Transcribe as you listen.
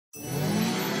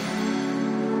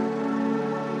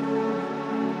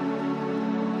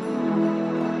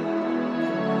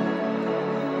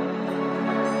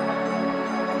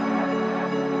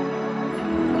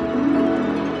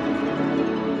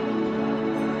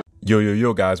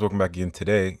Yo guys, welcome back again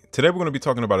today. Today we're going to be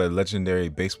talking about a legendary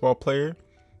baseball player,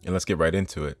 and let's get right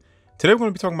into it. Today we're going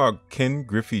to be talking about Ken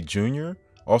Griffey Jr.,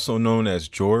 also known as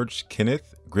George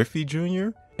Kenneth Griffey Jr.,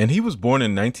 and he was born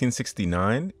in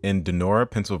 1969 in Donora,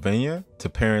 Pennsylvania, to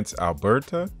parents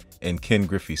Alberta and Ken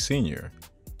Griffey Sr.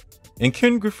 In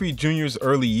Ken Griffey Jr.'s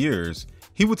early years,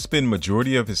 he would spend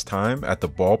majority of his time at the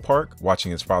ballpark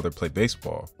watching his father play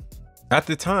baseball. At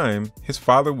the time, his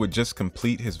father would just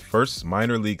complete his first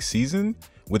minor league season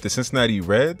with the Cincinnati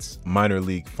Reds minor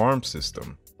league farm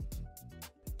system.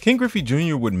 Ken Griffey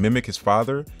Jr. would mimic his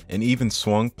father and even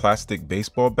swung plastic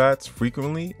baseball bats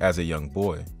frequently as a young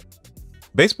boy.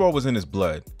 Baseball was in his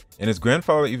blood, and his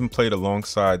grandfather even played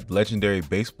alongside legendary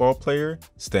baseball player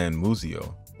Stan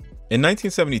Musial. In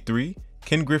 1973,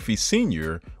 Ken Griffey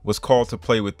Sr. was called to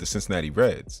play with the Cincinnati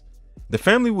Reds. The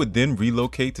family would then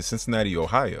relocate to Cincinnati,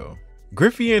 Ohio.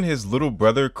 Griffey and his little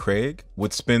brother Craig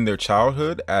would spend their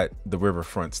childhood at the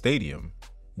Riverfront Stadium.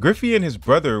 Griffey and his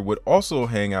brother would also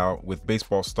hang out with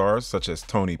baseball stars such as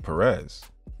Tony Perez.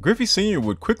 Griffey Sr.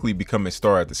 would quickly become a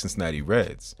star at the Cincinnati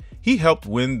Reds. He helped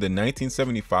win the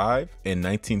 1975 and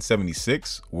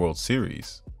 1976 World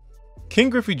Series. Ken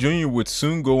Griffey Jr. would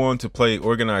soon go on to play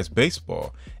organized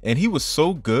baseball, and he was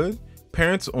so good,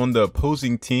 parents on the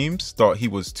opposing teams thought he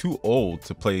was too old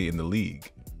to play in the league.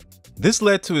 This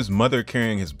led to his mother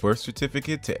carrying his birth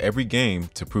certificate to every game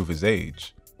to prove his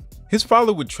age. His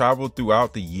father would travel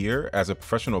throughout the year as a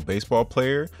professional baseball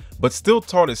player, but still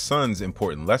taught his sons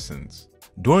important lessons.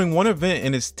 During one event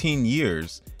in his teen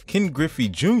years, Ken Griffey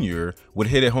Jr. would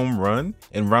hit a home run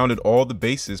and rounded all the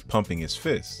bases pumping his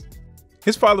fist.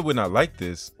 His father would not like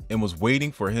this and was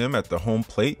waiting for him at the home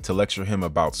plate to lecture him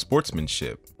about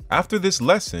sportsmanship. After this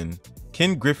lesson,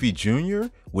 Ken Griffey Jr.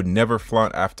 would never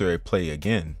flaunt after a play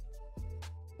again.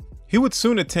 He would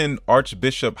soon attend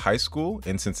Archbishop High School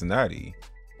in Cincinnati.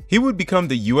 He would become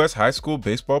the U.S. High School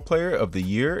Baseball Player of the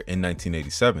Year in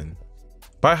 1987.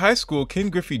 By high school, Ken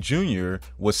Griffey Jr.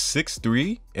 was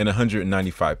 6'3" and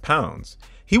 195 pounds.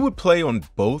 He would play on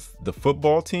both the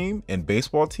football team and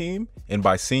baseball team, and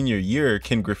by senior year,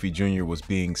 Ken Griffey Jr. was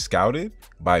being scouted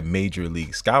by Major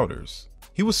League Scouters.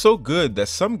 He was so good that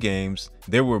some games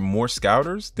there were more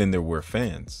scouters than there were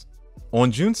fans. On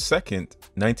June 2nd,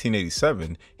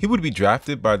 1987, he would be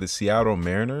drafted by the Seattle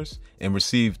Mariners and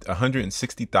received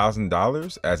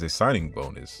 $160,000 as a signing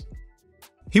bonus.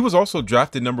 He was also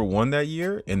drafted number 1 that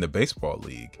year in the Baseball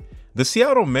League. The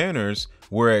Seattle Mariners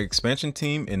were an expansion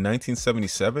team in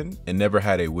 1977 and never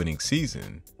had a winning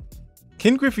season.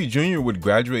 Ken Griffey Jr. would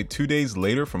graduate 2 days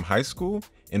later from high school,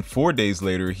 and 4 days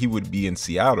later he would be in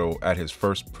Seattle at his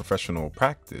first professional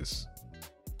practice.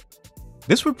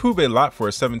 This would prove a lot for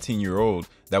a 17-year-old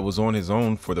that was on his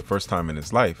own for the first time in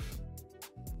his life.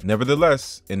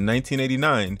 Nevertheless, in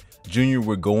 1989, Jr.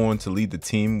 would go on to lead the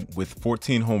team with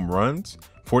 14 home runs,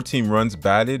 14 runs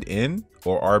batted in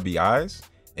or RBIs,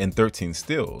 and 13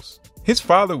 steals. His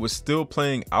father was still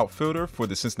playing outfielder for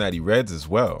the Cincinnati Reds as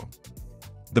well.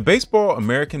 The Baseball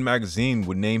American magazine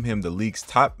would name him the league's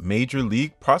top major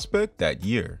league prospect that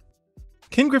year.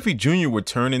 Ken Griffey Jr. would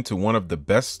turn into one of the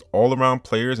best all-around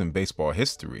players in baseball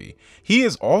history. He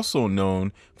is also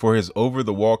known for his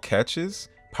over-the-wall catches,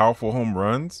 powerful home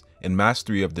runs, and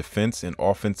mastery of defense and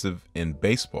offensive in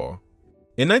baseball.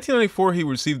 In 1994, he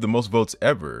received the most votes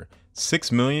ever,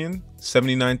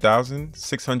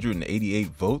 6,079,688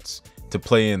 votes to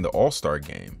play in the All-Star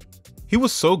game. He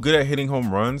was so good at hitting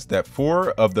home runs that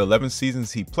 4 of the 11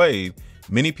 seasons he played,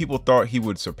 many people thought he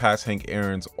would surpass Hank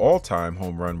Aaron's all-time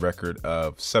home run record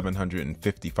of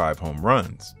 755 home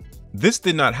runs. This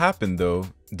did not happen though,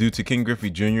 due to Ken Griffey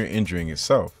Jr. injuring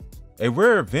himself. A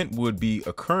rare event would be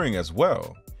occurring as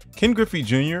well. Ken Griffey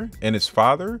Jr. and his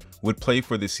father would play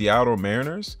for the Seattle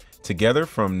Mariners together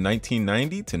from 1990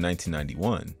 to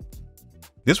 1991.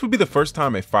 This would be the first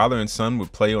time a father and son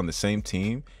would play on the same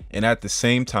team and at the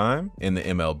same time in the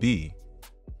MLB.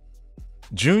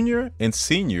 Junior and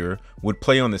Senior would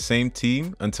play on the same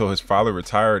team until his father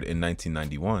retired in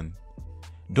 1991.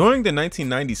 During the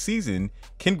 1990 season,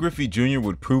 Ken Griffey Jr.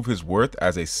 would prove his worth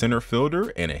as a center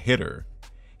fielder and a hitter.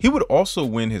 He would also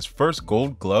win his first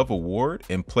Gold Glove award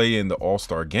and play in the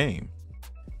All-Star game.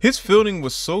 His fielding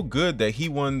was so good that he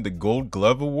won the Gold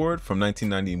Glove award from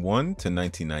 1991 to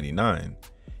 1999.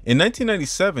 In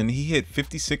 1997, he hit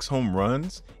 56 home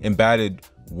runs and batted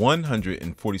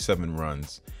 147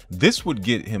 runs. This would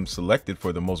get him selected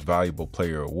for the Most Valuable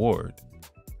Player award.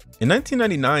 In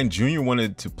 1999, Jr.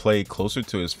 wanted to play closer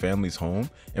to his family's home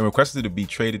and requested to be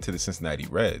traded to the Cincinnati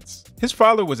Reds. His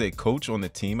father was a coach on the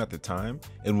team at the time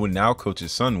and would now coach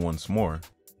his son once more.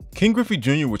 Ken Griffey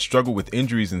Jr. would struggle with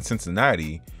injuries in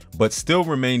Cincinnati, but still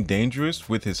remained dangerous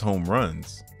with his home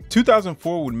runs.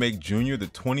 2004 would make Jr.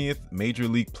 the 20th major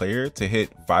league player to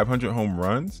hit 500 home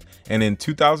runs, and in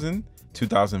 2000,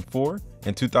 2004,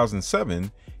 and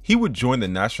 2007, he would join the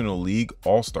National League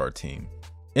All-Star team.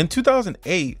 In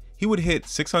 2008, he would hit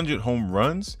 600 home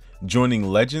runs, joining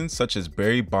legends such as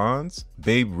Barry Bonds,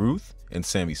 Babe Ruth, and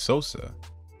Sammy Sosa.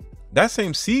 That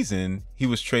same season, he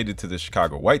was traded to the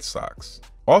Chicago White Sox.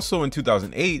 Also in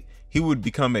 2008, he would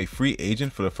become a free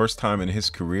agent for the first time in his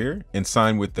career and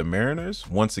sign with the Mariners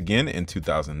once again in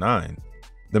 2009.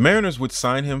 The Mariners would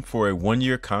sign him for a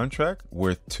one-year contract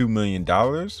worth $2 million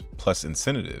plus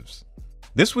incentives.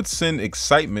 This would send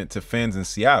excitement to fans in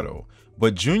Seattle,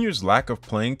 but Jr.'s lack of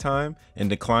playing time and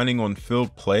declining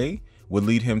on-field play would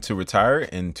lead him to retire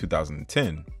in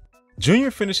 2010. Jr.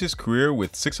 finished his career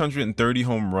with 630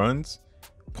 home runs,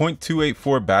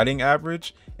 .284 batting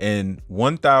average, and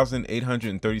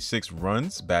 1,836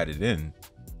 runs batted in.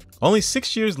 Only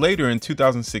 6 years later in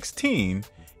 2016,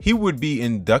 he would be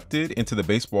inducted into the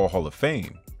Baseball Hall of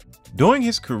Fame. During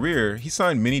his career, he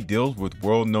signed many deals with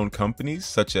world-known companies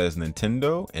such as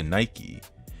Nintendo and Nike.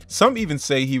 Some even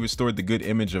say he restored the good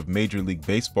image of Major League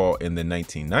Baseball in the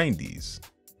 1990s.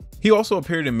 He also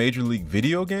appeared in Major League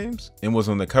video games and was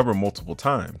on the cover multiple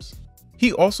times.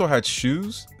 He also had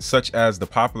shoes such as the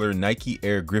popular Nike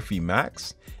Air Griffey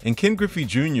Max, and Ken Griffey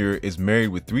Jr. is married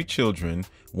with 3 children,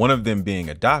 one of them being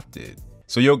adopted.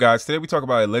 So yo guys, today we talk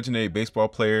about a legendary baseball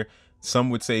player. Some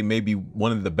would say maybe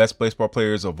one of the best baseball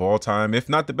players of all time, if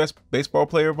not the best baseball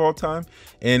player of all time,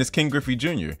 and it's Ken Griffey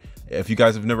Jr. If you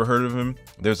guys have never heard of him,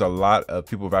 there's a lot of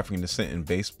people of African descent in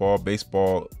baseball.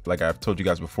 Baseball, like I've told you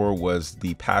guys before, was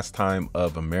the pastime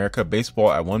of America.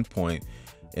 Baseball at one point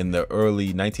in the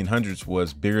early 1900s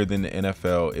was bigger than the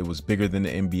NFL. It was bigger than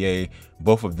the NBA,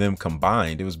 both of them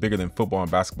combined. It was bigger than football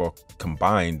and basketball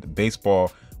combined.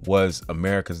 Baseball was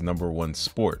America's #1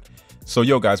 sport. So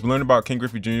yo guys, we learned about Ken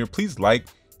Griffey Jr. Please like,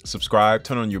 subscribe,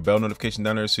 turn on your bell notification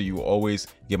down there so you will always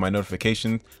get my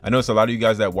notifications. I know it's a lot of you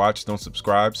guys that watch don't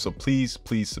subscribe, so please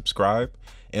subscribe.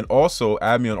 And also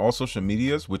add me on all social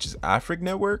medias, which is Afric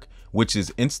Network, which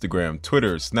is Instagram,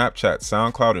 Twitter, Snapchat,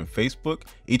 SoundCloud, and Facebook.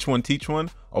 Each one teach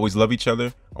one. Always love each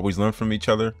other, always learn from each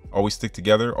other, always stick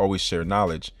together, always share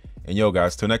knowledge. And yo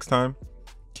guys, till next time,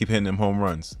 keep hitting them home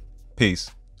runs.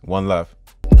 Peace. One love.